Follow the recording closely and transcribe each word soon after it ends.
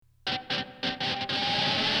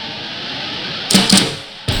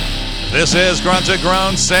This is Grunt to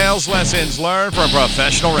Groan, sales lessons learned from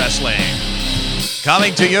professional wrestling.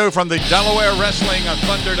 Coming to you from the Delaware Wrestling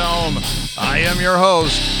Thunderdome, I am your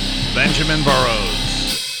host, Benjamin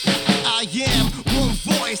Burrows. I am one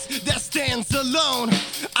voice that stands alone.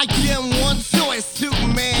 I am one choice to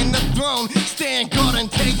man the throne. Stand guard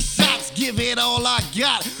and take shots, give it all I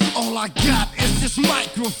got. All I got is this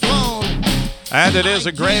microphone. And it is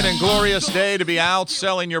a great and glorious day to be out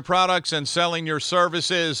selling your products and selling your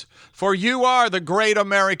services, for you are the great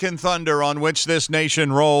American thunder on which this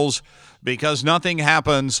nation rolls, because nothing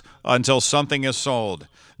happens until something is sold.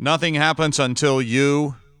 Nothing happens until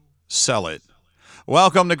you sell it.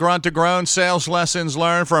 Welcome to Grunt to Groan, sales lessons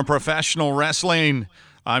learned from professional wrestling.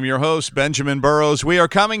 I'm your host, Benjamin Burrows. We are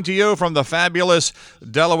coming to you from the fabulous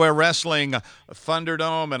Delaware Wrestling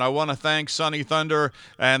Thunderdome, and I want to thank Sonny Thunder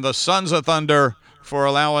and the Sons of Thunder for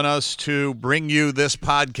allowing us to bring you this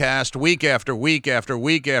podcast week after week after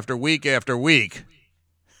week after week after week.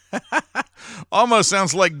 Almost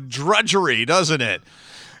sounds like drudgery, doesn't it?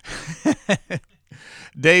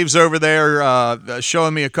 Dave's over there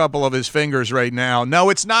showing me a couple of his fingers right now. No,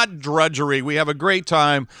 it's not drudgery. We have a great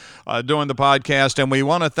time doing the podcast, and we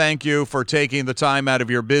want to thank you for taking the time out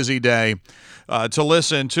of your busy day to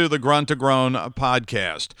listen to the Grunt to Groan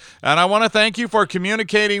podcast. And I want to thank you for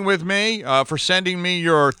communicating with me, for sending me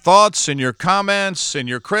your thoughts and your comments and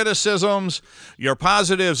your criticisms, your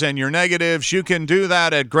positives and your negatives. You can do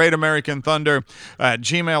that at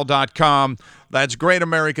greatamericanthunder@gmail.com. That's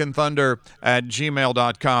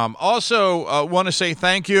greatamericanthunder@gmail.com. Also, want to say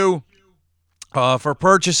thank you for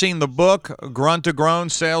purchasing the book, Grunt to Groan,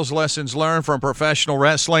 Sales Lessons Learned from Professional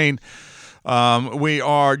Wrestling. We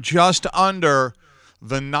are just under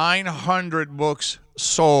the 900 books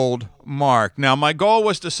sold mark. Now, my goal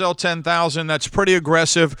was to sell 10,000. That's pretty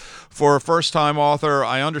aggressive for a first-time author.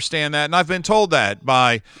 I understand that, and I've been told that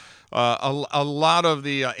by a lot of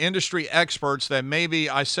the industry experts that maybe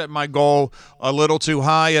I set my goal a little too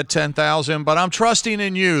high at 10,000, but I'm trusting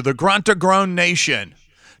in you, the Grunt to Groan Nation,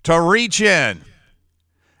 to reach in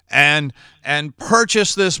and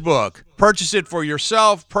purchase this book. Purchase it for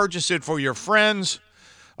yourself. Purchase it for your friends.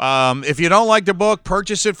 If you don't like the book,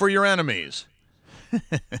 purchase it for your enemies.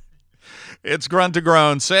 It's Grunt to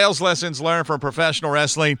Groan, sales lessons learned from professional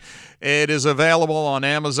wrestling. It is available on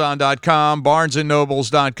Amazon.com,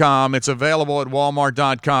 BarnesandNobles.com. It's available at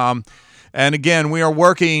Walmart.com. And again, we are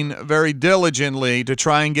working very diligently to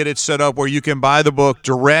try and get it set up where you can buy the book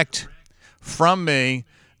direct from me,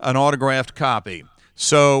 an autographed copy.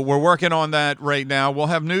 So we're working on that right now. We'll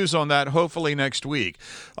have news on that hopefully next week.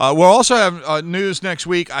 We'll also have news next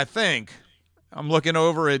week, I think. I'm looking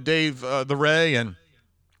over at Dave the Ray and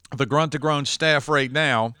the Grunt to Groan staff right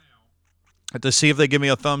now to see if they give me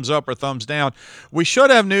a thumbs up or thumbs down. We should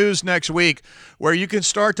have news next week where you can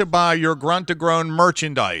start to buy your Grunt to Groan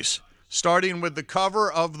merchandise, starting with the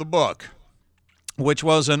cover of the book, which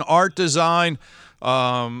was an art design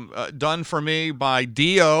done for me by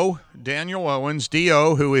Dio, Daniel Owens,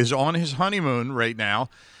 Dio, who is on his honeymoon right now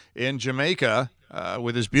in Jamaica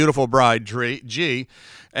with his beautiful bride, G.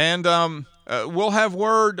 And we'll have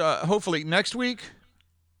word hopefully next week.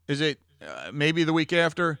 Is it maybe the week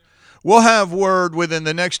after? We'll have word within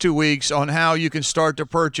the next 2 weeks on how you can start to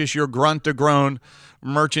purchase your Grunt to Groan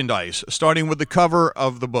merchandise, starting with the cover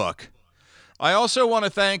of the book. I also want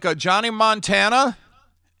to thank Johnny Montana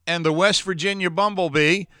and the West Virginia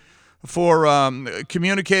Bumblebee for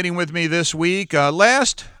communicating with me this week.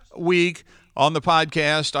 Last week on the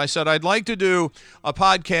podcast, I said I'd like to do a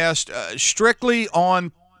podcast strictly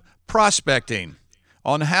on prospecting,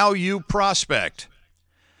 on how you prospect.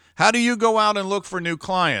 How do you go out and look for new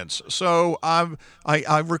clients? So I've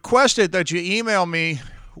requested that you email me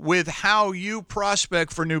with how you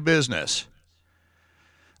prospect for new business.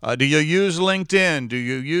 Do you use LinkedIn? Do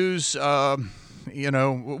you use,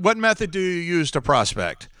 what method do you use to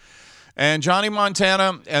prospect? And Johnny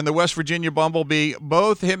Montana and the West Virginia Bumblebee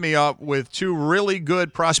both hit me up with two really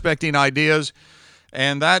good prospecting ideas.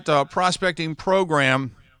 And that prospecting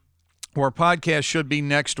program or podcast should be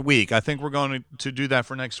next week. I think we're going to do that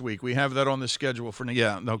for next week. We have that on the schedule for,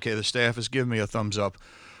 the staff has given me a thumbs up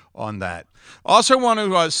on that. Also want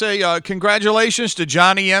to say congratulations to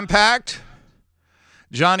Johnny Impact.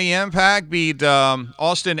 Johnny Impact beat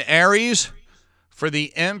Austin Aries for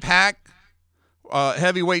the Impact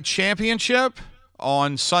Heavyweight Championship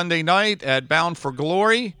on Sunday night at Bound for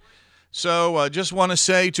Glory. So just want to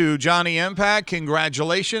say to Johnny Impact,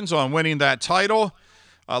 congratulations on winning that title.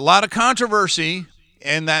 A lot of controversy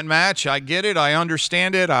in that match. I get it. I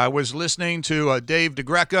understand it. I was listening to Dave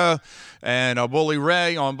DeGreca and Bully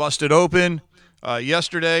Ray on Busted Open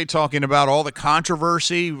yesterday, talking about all the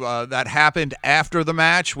controversy that happened after the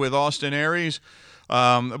match with Austin Aries.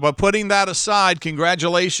 But putting that aside,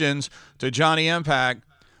 congratulations to Johnny Impact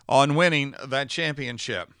on winning that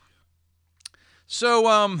championship.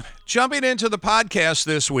 So, jumping into the podcast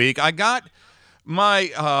this week, I got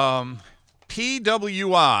my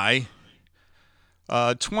PWI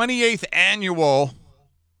 28th annual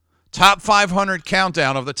Top 500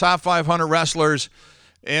 countdown of the top 500 wrestlers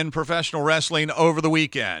in professional wrestling over the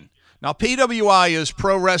weekend. Now, PWI is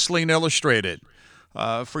Pro Wrestling Illustrated.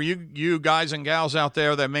 For you guys and gals out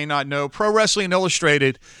there that may not know, Pro Wrestling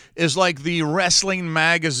Illustrated is like the wrestling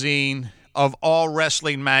magazine of all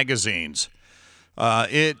wrestling magazines.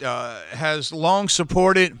 It has long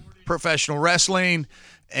supported professional wrestling,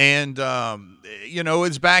 and,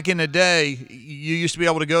 it's back in the day, you used to be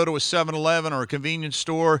able to go to a 7-Eleven or a convenience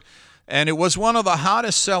store, and it was one of the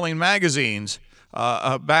hottest selling magazines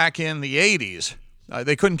back in the 80s.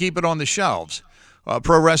 They couldn't keep it on the shelves.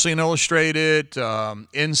 Pro Wrestling Illustrated,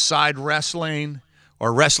 Inside Wrestling,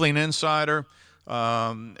 or Wrestling Insider.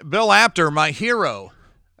 Bill Apter, my hero,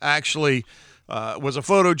 actually was a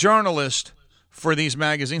photojournalist for these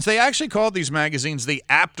magazines. They actually called these magazines the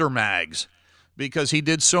Apter Mags because he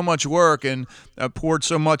did so much work and poured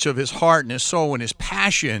so much of his heart and his soul and his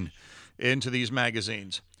passion into these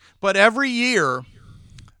magazines. But every year,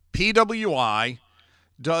 PWI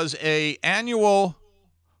does an annual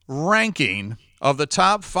ranking of the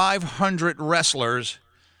top 500 wrestlers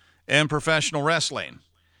in professional wrestling.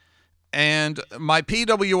 And my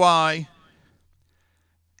PWI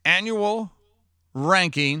annual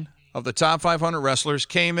ranking of the top 500 wrestlers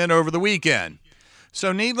came in over the weekend.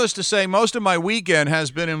 So needless to say, most of my weekend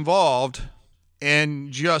has been involved in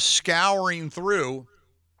just scouring through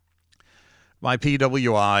my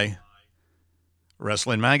PWI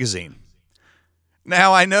wrestling magazine.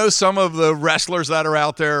 Now, I know some of the wrestlers that are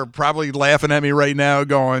out there are probably laughing at me right now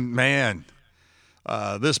going, man,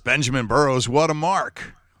 this Benjamin Burrows, what a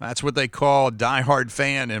mark. That's what they call a diehard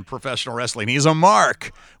fan in professional wrestling. He's a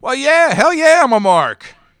mark. Well, yeah, hell yeah, I'm a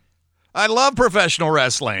mark. I love professional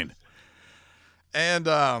wrestling. And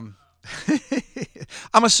I'm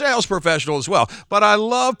a sales professional as well, but I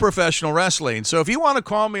love professional wrestling. So if you want to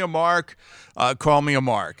call me a mark, call me a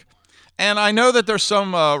mark. And I know that there's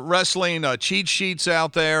some wrestling cheat sheets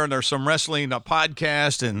out there, and there's some wrestling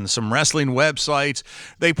podcasts and some wrestling websites.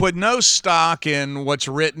 They put no stock in what's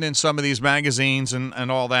written in some of these magazines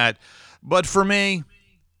and all that. But for me,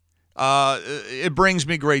 it brings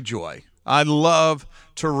me great joy. I love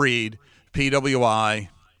to read PWI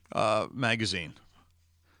magazine.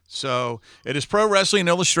 So it is Pro Wrestling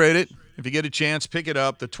Illustrated. If you get a chance, pick it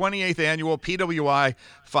up. The 28th annual PWI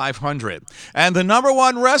 500. And the number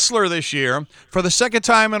one wrestler this year, for the second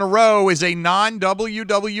time in a row, is a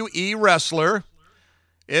non-WWE wrestler.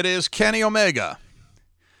 It is Kenny Omega.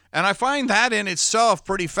 And I find that in itself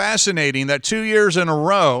pretty fascinating, that 2 years in a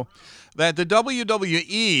row that the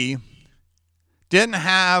WWE didn't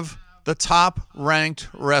have the top-ranked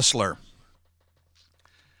wrestler.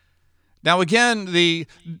 Now, again, the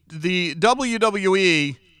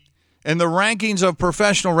WWE and the rankings of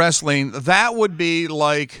professional wrestling, that would be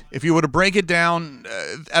like, if you were to break it down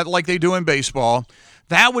like they do in baseball,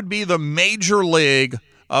 that would be the major league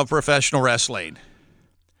of professional wrestling.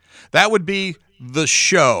 That would be the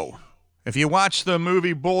show. If you watch the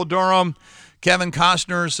movie Bull Durham, Kevin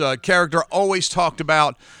Costner's character always talked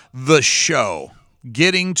about the show,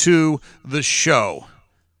 getting to the show.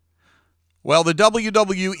 Well, the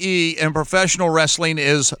WWE in professional wrestling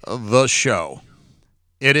is the show.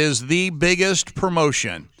 It is the biggest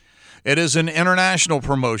promotion. It is an international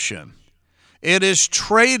promotion. It is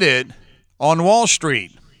traded on Wall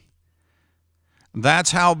Street. That's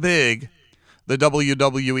how big the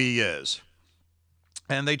WWE is.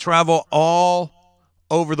 And they travel all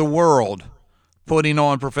over the world putting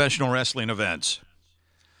on professional wrestling events.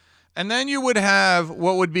 And then you would have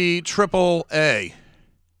what would be Triple A,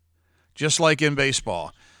 just like in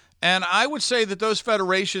baseball. And I would say that those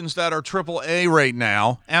federations that are Triple A right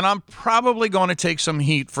now, and I'm probably going to take some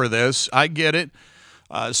heat for this, I get it.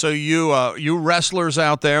 So you wrestlers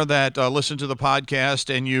out there that listen to the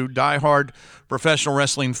podcast and you diehard professional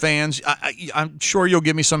wrestling fans, I'm sure you'll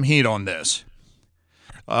give me some heat on this.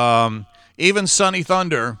 Even Sonny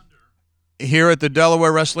Thunder here at the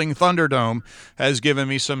Delaware Wrestling Thunderdome has given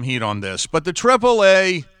me some heat on this. But the Triple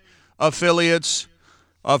A affiliates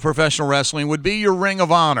of professional wrestling would be your Ring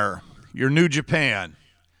of Honor, your New Japan,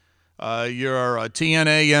 your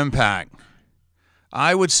TNA Impact.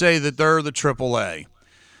 I would say that they're the AAA.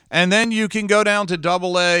 And then you can go down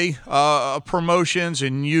to AA promotions,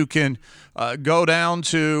 and you can go down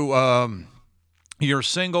to your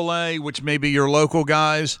single A, which may be your local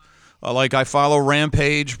guys. Like I follow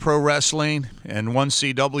Rampage Pro Wrestling and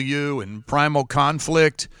 1CW and Primal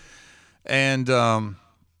Conflict and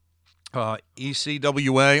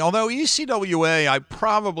ECWA. Although ECWA I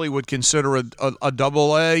probably would consider a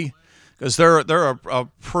double A because they're a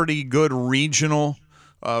pretty good regional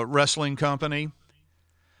wrestling company.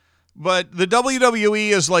 But the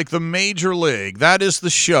WWE is like the major league. That is the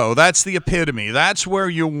show. That's the epitome. That's where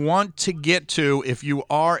you want to get to if you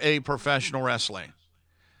are a professional wrestler.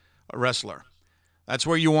 That's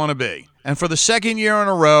where you want to be. And for the second year in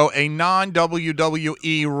a row, a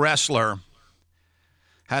non-WWE wrestler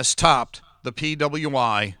has topped the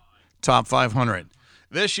PWI Top 500.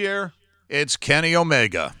 This year, it's Kenny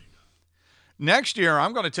Omega. Next year,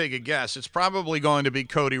 I'm going to take a guess. It's probably going to be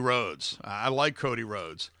Cody Rhodes. I like Cody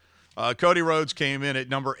Rhodes. Cody Rhodes came in at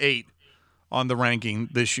number 8 on the ranking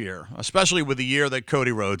this year, especially with the year that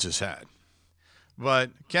Cody Rhodes has had. But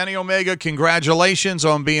Kenny Omega, congratulations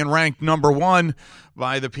on being ranked number 1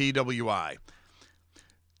 by the PWI.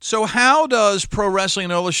 So how does Pro Wrestling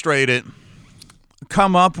Illustrated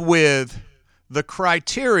come up with the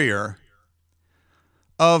criteria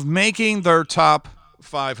of making their top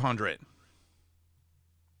 500?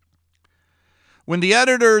 When the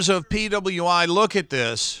editors of PWI look at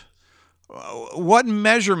this, what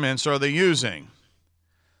measurements are they using?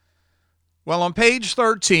 Well, on page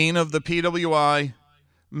 13 of the PWI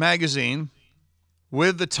magazine,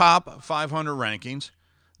 with the top 500 rankings,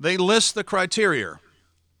 they list the criteria.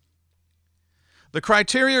 The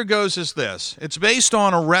criteria goes as this. It's based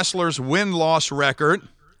on a wrestler's win-loss record.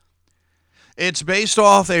 It's based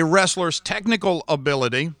off a wrestler's technical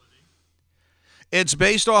ability. It's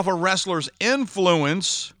based off a wrestler's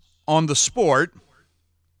influence on the sport.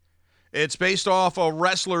 It's based off a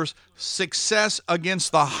wrestler's success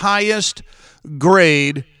against the highest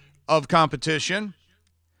grade of competition.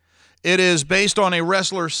 It is based on a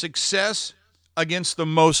wrestler's success against the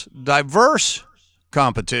most diverse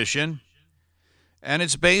competition. And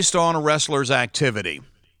it's based on a wrestler's activity.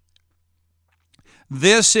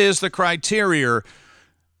 This is the criteria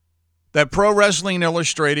that Pro Wrestling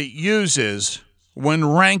Illustrated uses when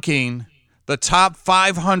ranking the top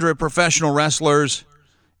 500 professional wrestlers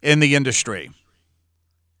in the industry.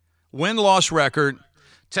 Win-loss record,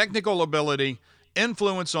 technical ability,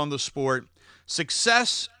 influence on the sport,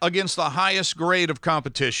 success against the highest grade of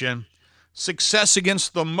competition, success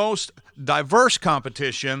against the most diverse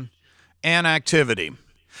competition, and activity.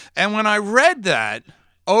 And when I read that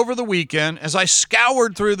over the weekend, as I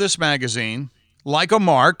scoured through this magazine like a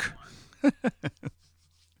mark,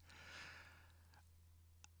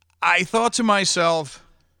 I thought to myself,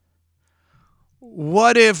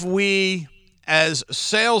 what if we, as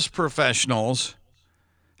sales professionals,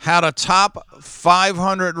 had a top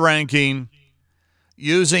 500 ranking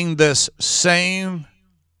using this same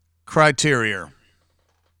criteria?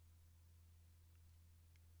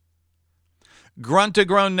 Grunt to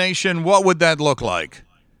Groan Nation, what would that look like?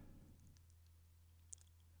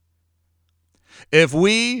 If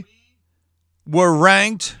we were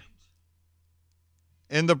ranked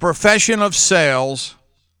in the profession of sales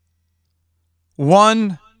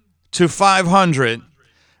 1 to 500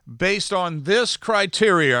 based on this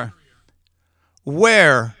criteria,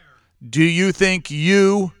 where do you think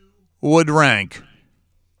you would rank?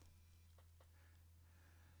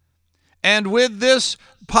 And with this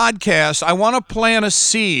podcast, I want to plant a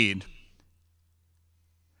seed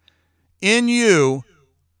in you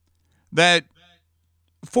that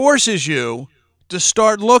forces you to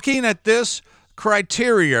start looking at this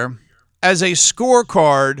criteria as a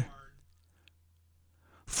scorecard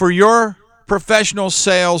for your professional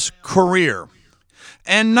sales career.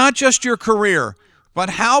 And not just your career,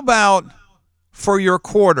 but how about for your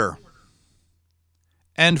quarter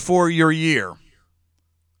and for your year?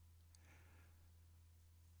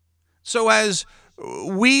 So as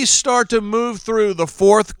we start to move through the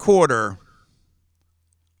fourth quarter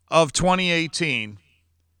of 2018,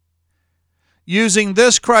 using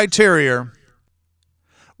this criteria,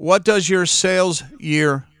 what does your sales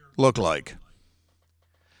year look like?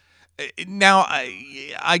 Now,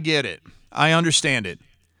 I get it. I understand it.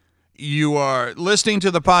 You are listening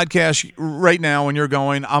to the podcast right now and you're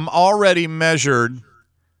going, I'm already measured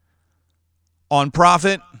on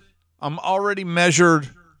profit. I'm already measured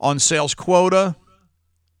on sales quota.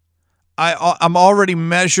 I'm already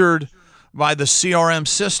measured by the CRM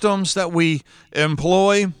systems that we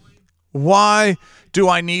employ. Why do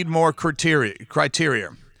I need more criteria?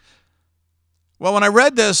 Well, when I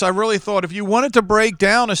read this, I really thought if you wanted to break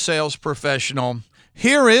down a sales professional,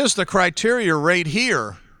 here is the criteria right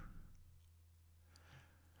here.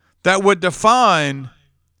 that would define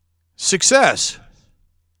success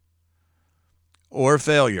or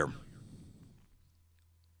failure.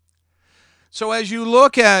 So as you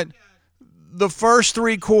look at the first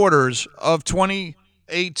 3 quarters of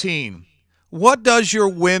 2018, what does your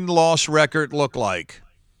win-loss record look like?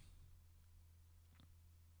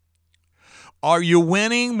 Are you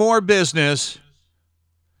winning more business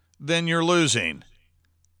than you're losing?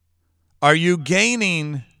 Are you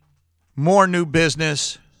gaining more new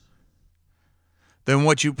business than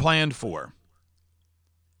what you planned for?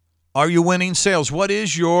 Are you winning sales? What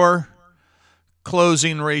is your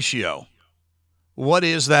closing ratio? What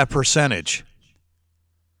is that percentage?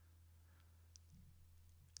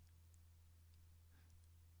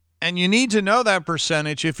 And you need to know that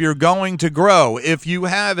percentage if you're going to grow. If you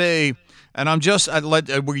have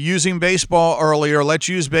we're using baseball earlier. Let's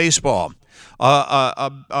use baseball.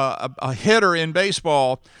 A hitter in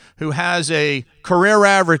baseball who has a career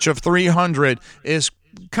average of 300 is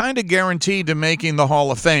kind of guaranteed to making the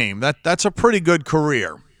Hall of Fame. That's a pretty good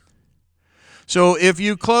career. So if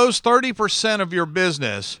you close 30% of your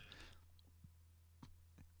business,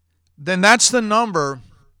 then that's the number,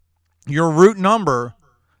 your root number,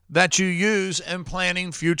 that you use in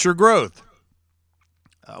planning future growth.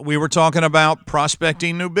 We were talking about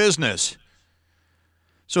prospecting new business.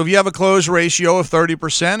 So if you have a close ratio of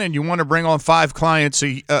 30% and you want to bring on 5 clients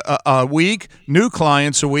a week, new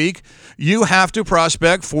clients a week, you have to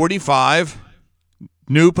prospect 45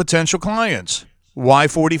 new potential clients. Why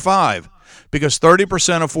 45? Because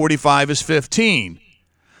 30% of 45 is 15.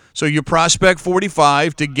 So you prospect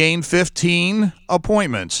 45 to gain 15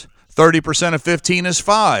 appointments. 30% of 15 is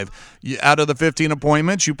 5. Out of the 15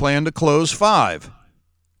 appointments, you plan to close 5.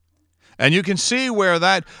 And you can see where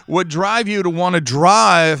that would drive you to want to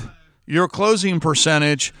drive your closing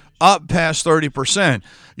percentage up past 30%.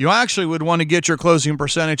 You actually would want to get your closing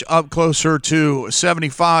percentage up closer to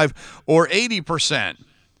 75 or 80%.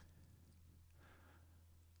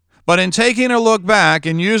 But in taking a look back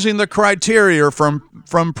and using the criteria from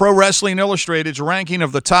Pro Wrestling Illustrated's ranking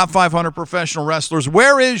of the top 500 professional wrestlers,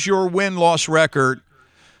 where is your win-loss record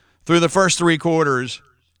through the first 3 quarters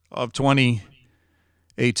of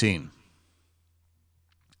 2018?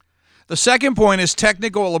 The second point is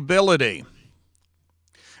technical ability.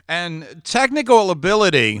 And technical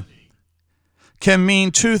ability can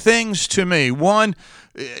mean 2 things to me. One,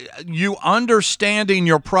 you understanding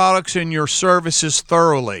your products and your services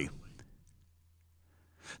thoroughly.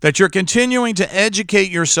 That you're continuing to educate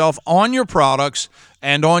yourself on your products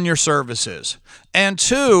and on your services. And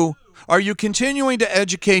 2, are you continuing to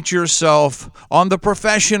educate yourself on the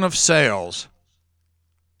profession of sales?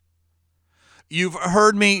 You've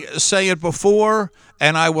heard me say it before,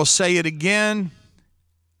 and I will say it again.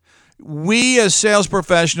 We as sales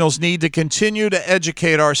professionals need to continue to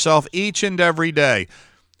educate ourselves each and every day.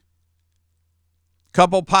 A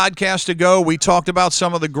couple podcasts ago, we talked about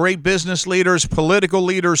some of the great business leaders, political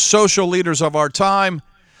leaders, social leaders of our time,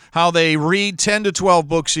 how they read 10 to 12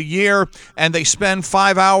 books a year, and they spend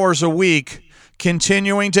 5 hours a week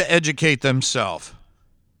continuing to educate themselves.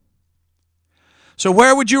 So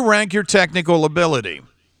where would you rank your technical ability?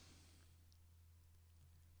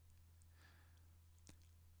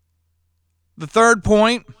 The third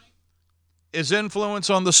point is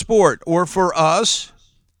influence on the sport, or for us,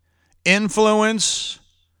 influence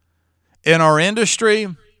in our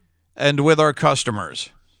industry and with our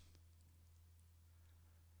customers.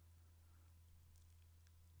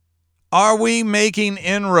 Are we making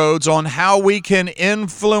inroads on how we can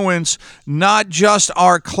influence not just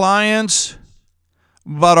our clients,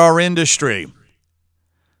 but our industry?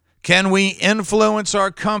 Can we influence our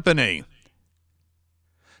company?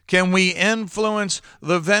 Can we influence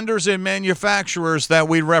the vendors and manufacturers that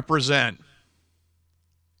we represent?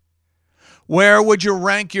 Where would you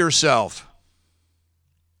rank yourself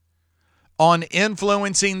on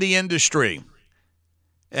influencing the industry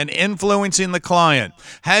and influencing the client?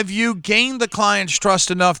 Have you gained the client's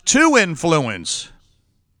trust enough to influence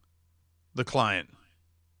the client?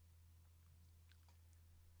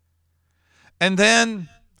 And then,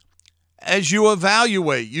 as you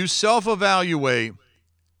evaluate, you self-evaluate,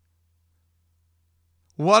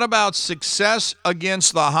 what about success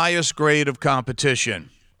against the highest grade of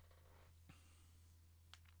competition?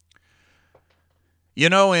 You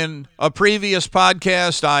know, in a previous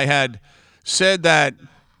podcast, I had said that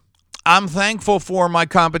I'm thankful for my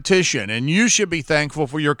competition, and you should be thankful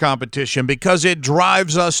for your competition because it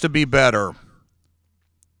drives us to be better.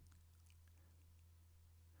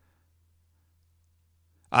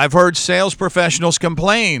 I've heard sales professionals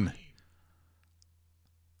complain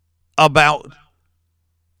about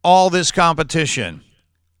all this competition.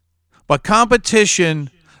 But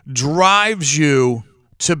competition drives you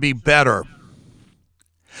to be better.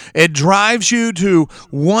 It drives you to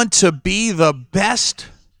want to be the best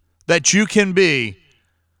that you can be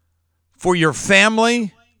for your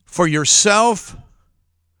family, for yourself,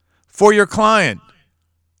 for your client,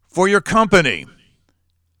 for your company.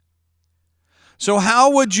 So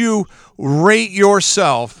how would you rate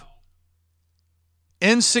yourself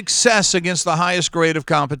in success against the highest grade of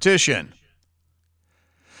competition?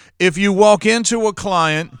 If you walk into a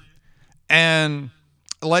client and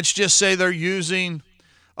let's just say they're using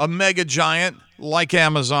a mega giant like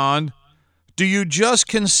Amazon, do you just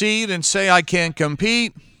concede and say, I can't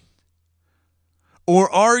compete?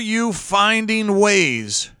 Or are you finding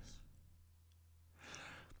ways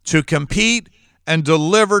to compete and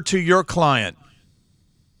deliver to your client?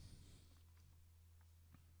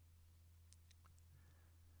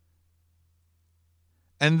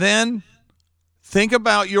 And then think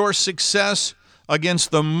about your success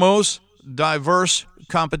against the most diverse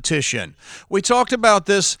competition. We talked about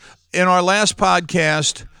this in our last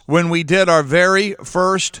podcast when we did our very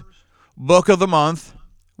first book of the month,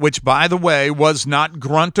 which, by the way, was not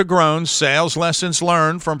Grunt to Groan, Sales Lessons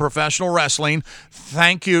Learned from Professional Wrestling.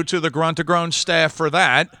 Thank you to the Grunt to Groan staff for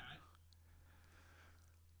that.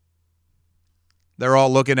 They're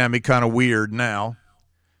all looking at me kind of weird now.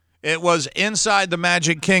 It was Inside the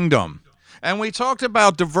Magic Kingdom. And we talked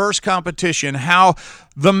about diverse competition, how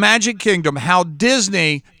the Magic Kingdom, how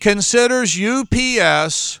Disney considers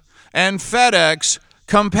UPS and FedEx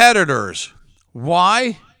competitors.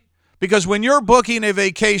 Why? Because when you're booking a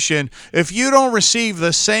vacation, if you don't receive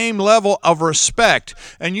the same level of respect,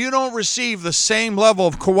 and you don't receive the same level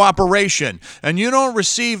of cooperation, and you don't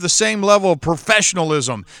receive the same level of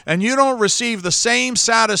professionalism, and you don't receive the same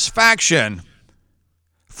satisfaction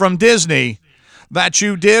from Disney that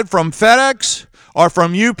you did from FedEx or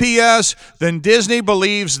from UPS, then Disney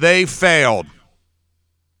believes they failed.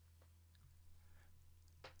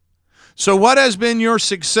 So what has been your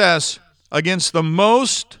success against the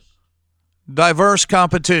most diverse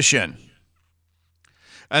competition?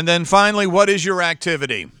 And then finally, what is your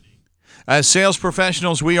activity? As sales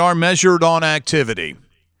professionals, we are measured on activity.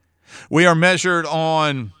 We are measured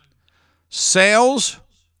on sales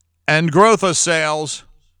and growth of sales,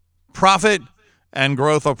 profit and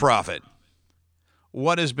growth of profit.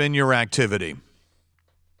 What has been your activity?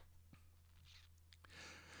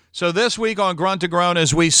 So this week on Grunt to Groan,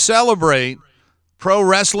 as we celebrate Pro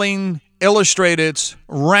Wrestling Illustrated's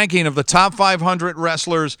ranking of the top 500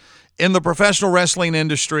 wrestlers in the professional wrestling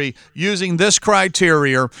industry using this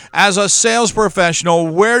criteria, as a sales professional,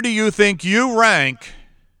 where do you think you rank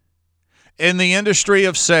in the industry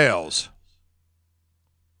of sales?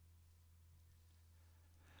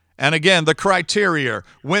 And again, the criteria: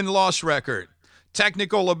 win-loss record,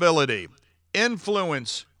 technical ability,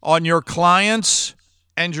 influence on your clients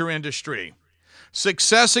and your industry,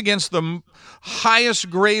 success against the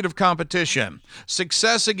highest grade of competition,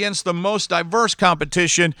 success against the most diverse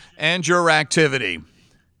competition, and your activity.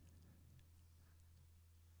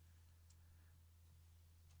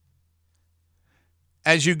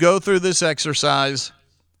 As you go through this exercise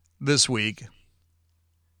this week,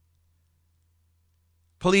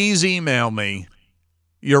 please email me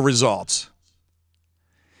your results.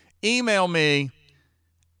 Email me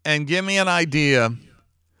and give me an idea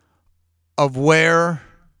of where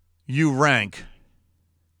you rank.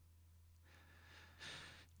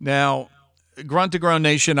 Now, Grunt to Groan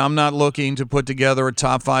Nation, I'm not looking to put together a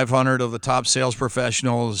top 500 of the top sales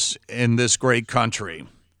professionals in this great country.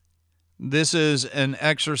 This is an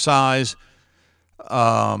exercise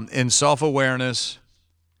in self-awareness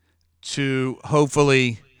to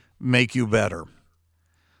hopefully make you better.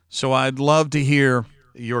 So I'd love to hear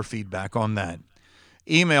your feedback on that.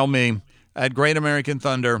 Email me at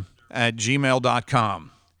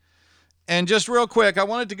greatamericanthunder@gmail.com. And just real quick, I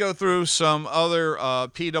wanted to go through some other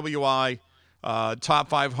PWI top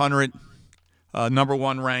 500 number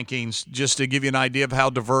one rankings just to give you an idea of how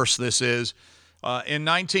diverse this is. In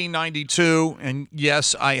 1992, and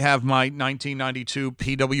yes, I have my 1992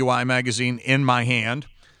 PWI magazine in my hand,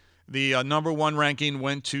 the number one ranking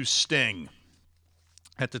went to Sting.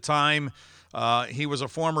 At the time, he was a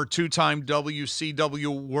former two-time WCW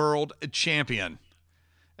World Champion.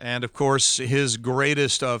 And, of course, his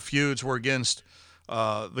greatest feuds were against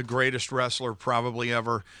the greatest wrestler probably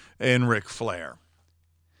ever in Ric Flair.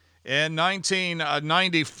 In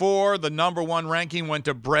 1994, the number one ranking went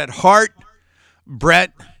to Bret Hart.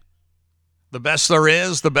 Bret, the best there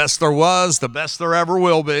is, the best there was, the best there ever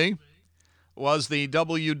will be, was the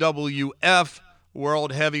WWF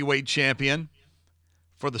World Heavyweight Champion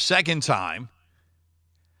for the second time.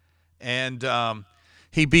 And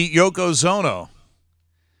he beat Yokozuna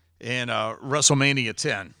in WrestleMania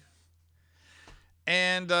 10.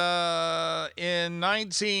 And I'm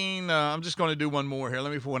just going to do one more here.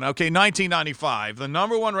 Let me put one. Okay, 1995. The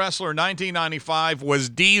number one wrestler in 1995 was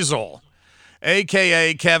Diesel,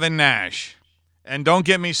 a.k.a. Kevin Nash. And don't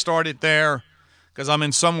get me started there, because I'm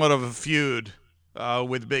in somewhat of a feud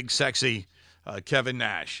with big, sexy Kevin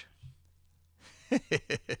Nash.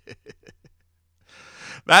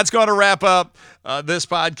 That's going to wrap up this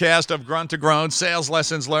podcast of Grunt to Groan, sales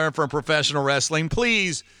lessons learned from professional wrestling.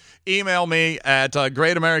 Please email me at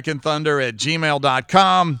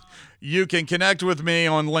greatamericanthunder@gmail.com. You can connect with me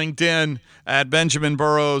on LinkedIn at Benjamin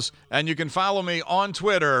Burrows, and you can follow me on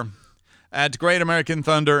Twitter at Great American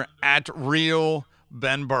Thunder at Real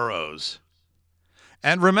Ben Burrows.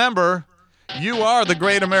 And remember, you are the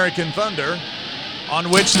Great American Thunder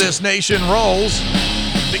on which this nation rolls,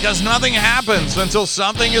 because nothing happens until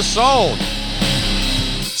something is sold.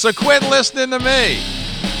 So quit listening to me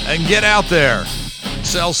and get out there.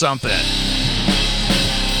 Sell something.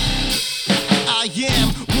 I am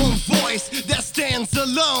one voice that stands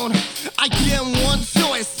alone. I am one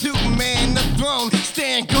choice to man the throne.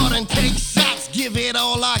 Stand guard and take shots. Give it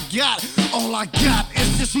all I got. All I got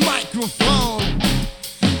is this microphone.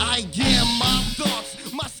 I am my thoughts,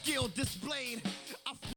 my skill displayed.